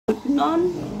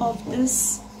None of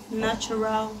these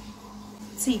natural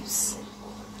tips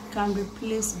can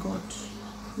replace God.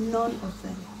 None of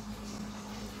them.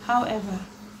 However,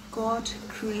 God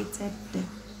created them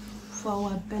for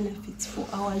our benefit, for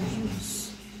our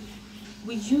use.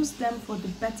 We use them for the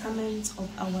betterment of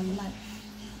our life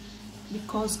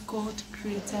because God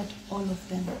created all of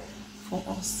them for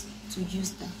us to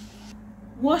use them.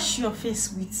 Wash your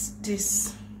face with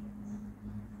this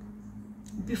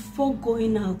before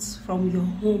going out from your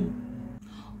home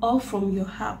or from your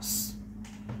house,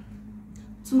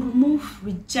 to remove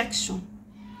rejection,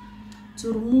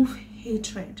 to remove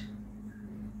hatred,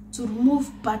 to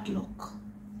remove bad luck,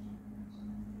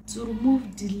 to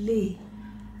remove delay.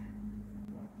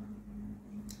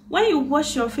 When you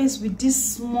wash your face with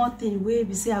this small thing where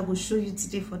we say I will show you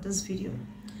today for this video,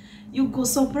 you go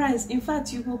surprise. In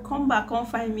fact, you will come back and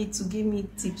find me to give me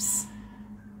tips,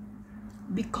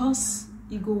 because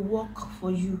it go work for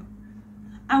you.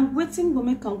 And waiting go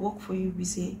make and work for you. We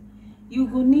say you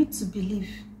go need to believe,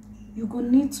 you go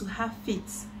need to have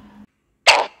faith.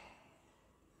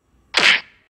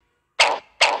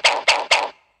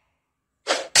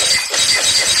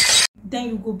 Then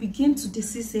you go begin to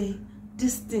see say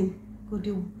this thing go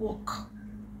dey work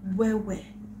well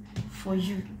for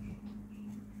you.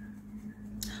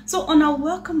 So una,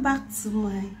 welcome back to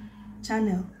my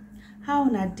channel. How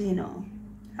una dey now?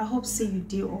 I hope say you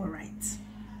dey all right.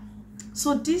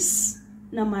 So this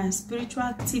na my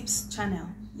spiritual tips channel.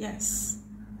 Yes,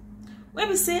 where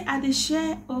we say I dey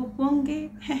share ogbonge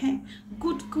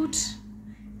good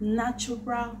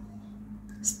natural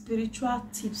spiritual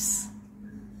tips.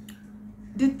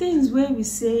 The things where we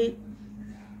say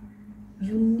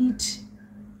you need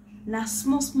na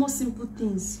small simple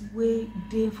things where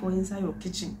dey for inside your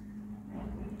kitchen,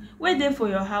 where dey for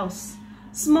your house.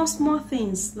 Small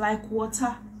things like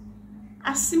water,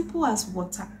 as simple as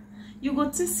water. You go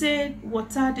to say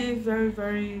water dey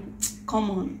very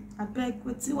common. I beg,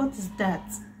 what is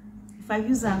that? If I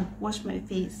use and wash my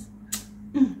face.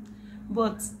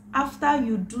 But after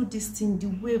you do this thing the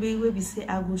way we say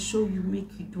I will show you, make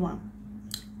you do am,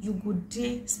 you go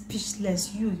dey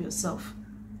speechless, you yourself.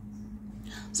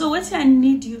 So what I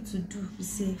need you to do is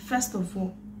say, first of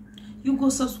all, you go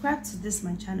subscribe to this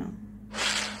my channel,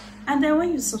 and then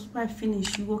when you subscribe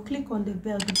finish, you go click on the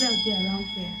bell. The bell dey around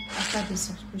here after the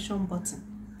subscription button.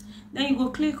 Then you go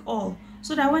click all,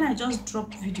 so that when I just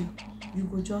drop video, you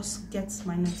go just get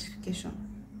my notification.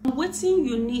 What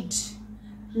you need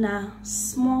na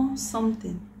small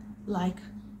something like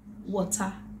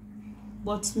water,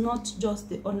 but not just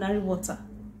the ordinary water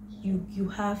you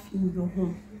have in your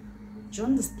home. Do you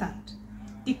understand?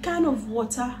 The kind of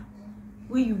water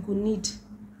where you go need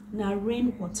na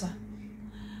rain water.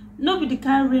 Not be the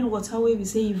kind of rain water where we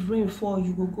say if rain fall,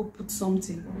 you go put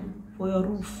something for your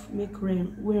roof, make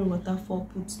rain water fall,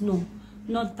 put. No,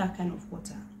 not that kind of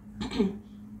water.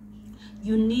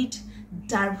 You need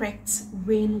direct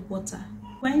rain water.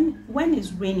 When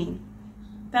it's raining,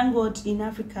 thank God in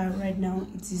Africa right now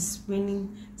it is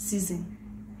raining season,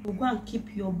 you go and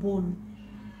keep your bowl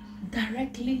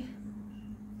directly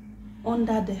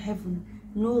under the heaven.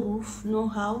 No roof, no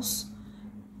house.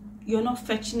 You're not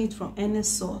fetching it from any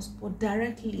source, but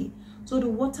directly. So the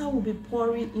water will be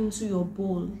pouring into your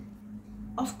bowl.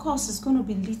 Of course, it's going to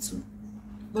be little,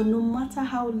 but no matter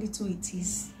how little it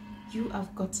is, you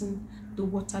have gotten the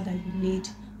water that you need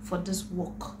for this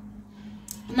work.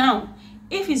 Now,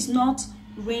 if it's not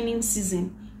raining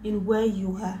season in where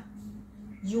you are,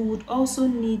 you would also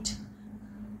need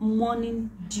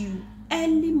morning dew,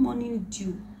 early morning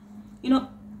dew. You know,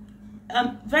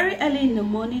 very early in the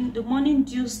morning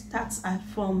dew starts at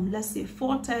from, let's say,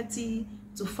 4:30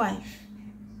 to 5.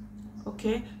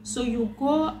 Okay, so you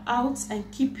go out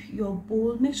and keep your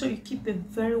bowl. Make sure you keep a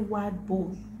very wide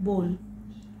bowl,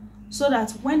 so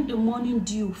that when the morning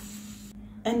dew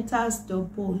enters the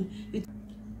bowl, it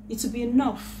will be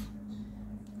enough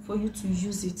for you to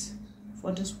use it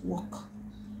for this work.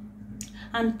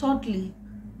 And thirdly,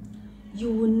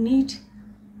 you will need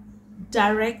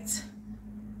direct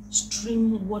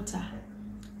stream water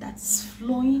that's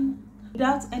flowing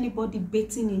without anybody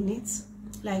bathing in it.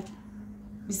 Like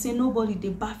we say, nobody they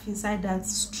bath inside that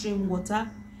stream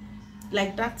water,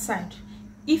 like that side.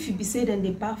 If you be say then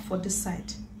they bath for this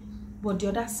side, but the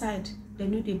other side they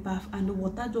know they bath, and the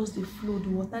water just they flow. The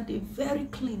water they very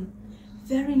clean,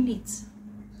 very neat.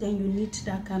 Then you need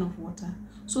that kind of water.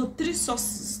 So three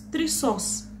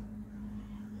sources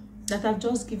that I've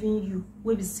just given you,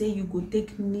 where we say you go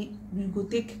take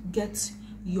get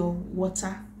your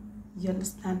water. You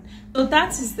understand? So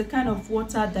that is the kind of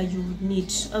water that you would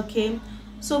need. Okay,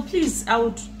 So please, I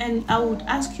would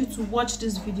ask you to watch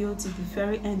this video to the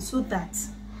very end, so that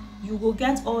you will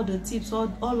get all the tips,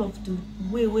 all of the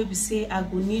way we say I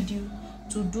go need you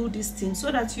to do this thing,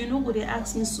 so that you know what they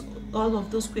ask me all of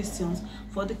those questions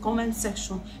for the comment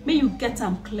section. May you get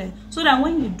them clear, so that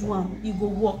when you do them, you go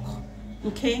work.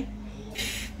 Okay?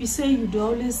 You say you do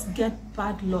always get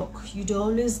bad luck, you do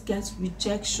always get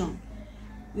rejection.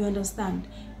 You understand?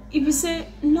 If you say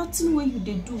nothing where you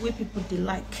they do where people they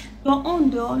like, your own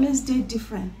they always they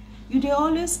different. You they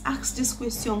always ask this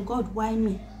question, God, why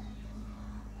me?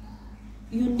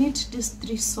 You need this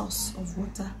 3 source of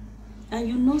water, and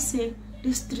you know say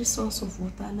this 3 source of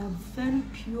water and are very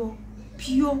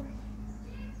pure,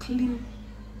 clean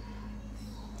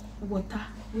water.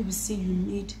 We will say you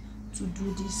need to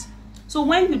do this. So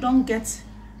when you don't get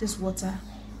this water,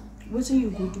 what you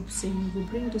go do? Say you will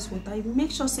bring this water. You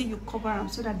make sure say you cover them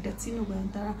so that dirty no will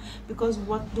enter, because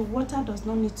what the water does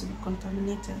not need to be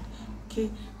contaminated.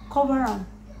 Okay, cover them,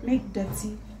 make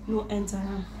dirty no enter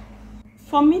them.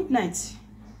 For midnight,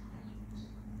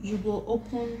 you will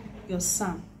open your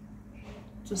psalm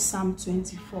to Psalm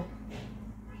 24.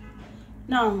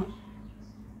 Now,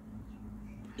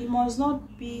 it must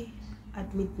not be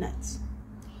at midnight,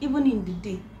 even in the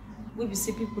day. We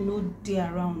say people know they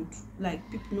around,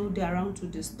 like people know they around to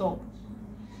disturb.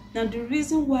 Now the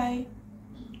reason why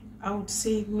I would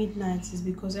say midnight is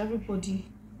because everybody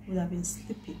would have been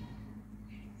sleeping.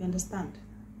 You understand?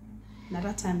 Now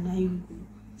that time, now you go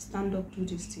stand up, do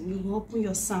this thing. You go open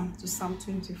your psalm to Psalm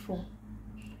 24,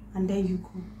 and then you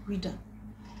go read it.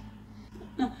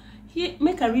 Now here,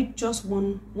 make I read just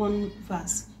one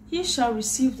verse. He shall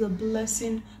receive the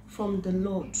blessing from the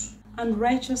Lord, and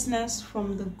righteousness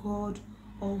from the God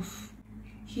of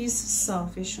his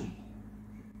salvation.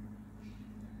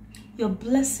 Your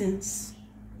blessings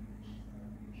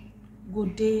go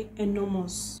day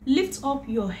enormous. Lift up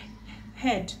your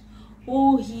head,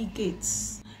 O ye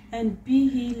gates, and be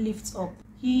ye lift up,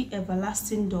 ye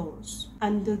everlasting doors,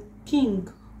 and the King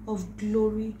of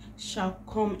glory shall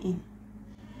come in.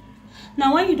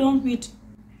 Now when you don't read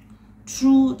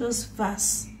through this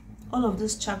verse, all of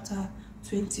this chapter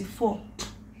 24,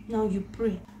 now you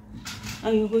pray,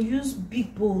 and you go use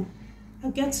big bowl. I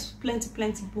get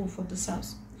plenty bowl for this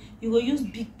house. You go use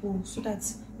big bowl so that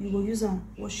you go use and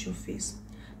wash your face.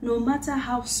 No matter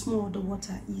how small the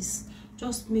water is,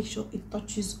 just make sure it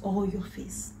touches all your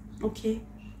face. Okay?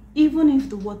 Even if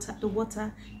the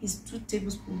water is 2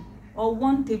 tablespoons or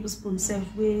 1 tablespoon self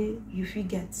where you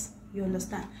forget, you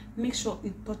understand, make sure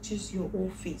it touches your whole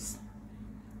face.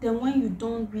 Then when you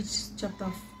don't reach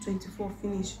chapter 24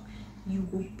 finish, you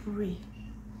go pray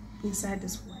inside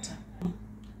this water.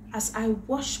 As I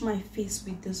wash my face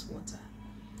with this water,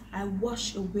 I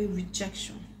wash away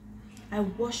rejection, I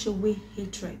wash away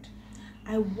hatred,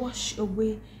 I wash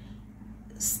away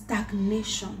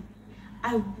stagnation,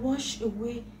 I wash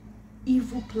away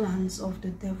evil plans of the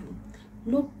devil.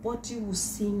 Nobody will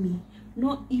see me,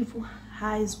 no evil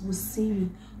eyes will see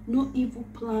me, no evil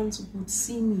plans would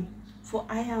see me, for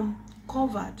I am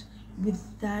covered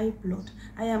with thy blood.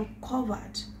 I am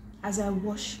covered as I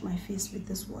wash my face with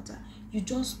this water. You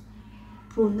just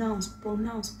pronounce, put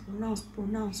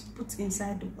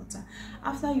inside the water.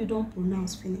 After you don't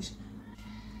pronounce, finish,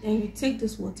 then you take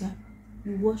this water,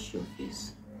 you wash your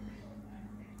face.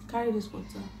 Carry this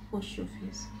water, wash your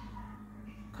face.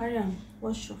 Carry on,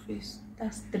 wash your face.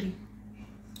 That's 3.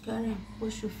 Carry on,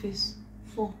 wash your face.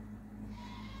 4.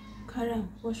 Carry on,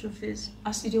 wash your face.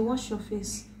 As you wash your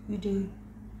face, you dey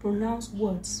pronounce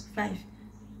words. 5.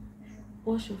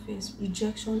 Wash your face.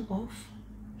 Rejection off,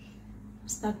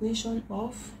 stagnation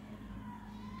off,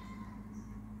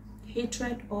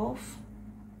 hatred off,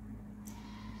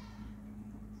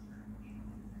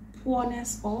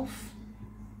 poorness off,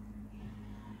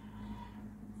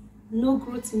 no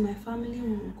growth in my family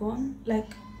will gone.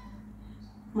 Like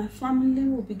my family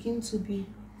will begin to be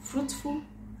fruitful.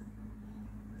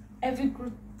 Every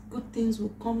good things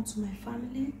will come to my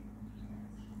family.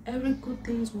 Every good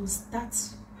things will start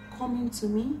coming to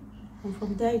me, and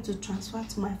from there it will transfer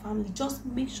to my family. Just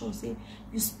make sure say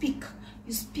you speak.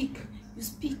 As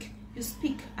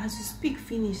you speak,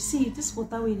 finish. See, this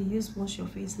water way they use wash your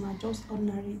face now, just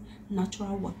ordinary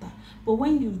natural water. But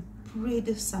when you pray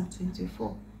this Psalm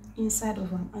 24 inside of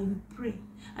them, and you pray,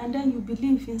 and then you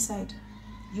believe inside,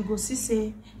 you go see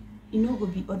say it no go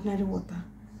be ordinary water.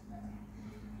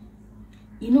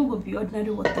 It no go be ordinary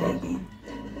water again.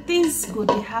 Things go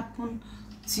they happen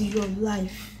to your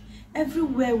life.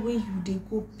 Everywhere where you they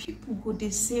go, people go they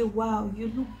say, wow, you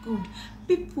look good.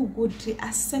 People go they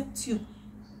accept you.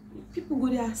 People go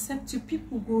they accept you.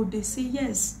 People go they say,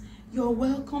 yes, you're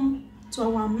welcome to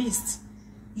our midst.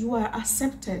 you are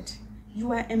accepted,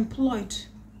 you are employed,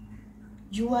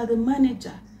 you are the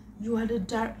manager, you are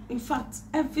the in fact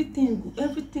everything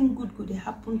good could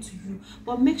happen to you.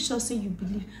 But make sure say you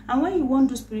believe. And when you want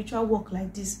to do spiritual work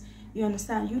like this, you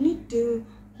understand, you need the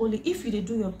holy. If you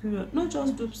do your period, not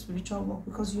just do spiritual work,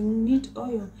 because you need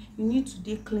oil, you need to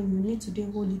be clean, you need to be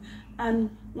holy. And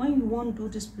when you want to do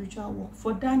the spiritual work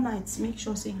for that night, make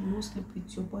sure say you no sleep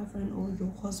with your boyfriend or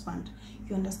your husband,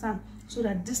 you understand, so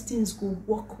that these things go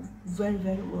work very,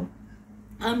 very well.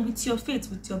 And with your faith,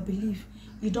 with your belief,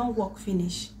 you don't work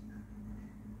finish.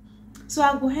 So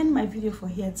I'll go end my video for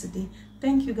here today.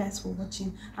 Thank you guys for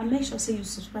watching, and make sure say you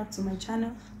subscribe to my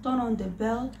channel, turn on the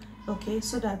bell, okay,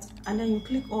 so that, and then you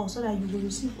click all, so that you will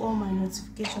receive all my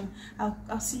notifications.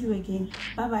 I'll see you again.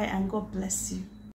 Bye bye, and God bless you.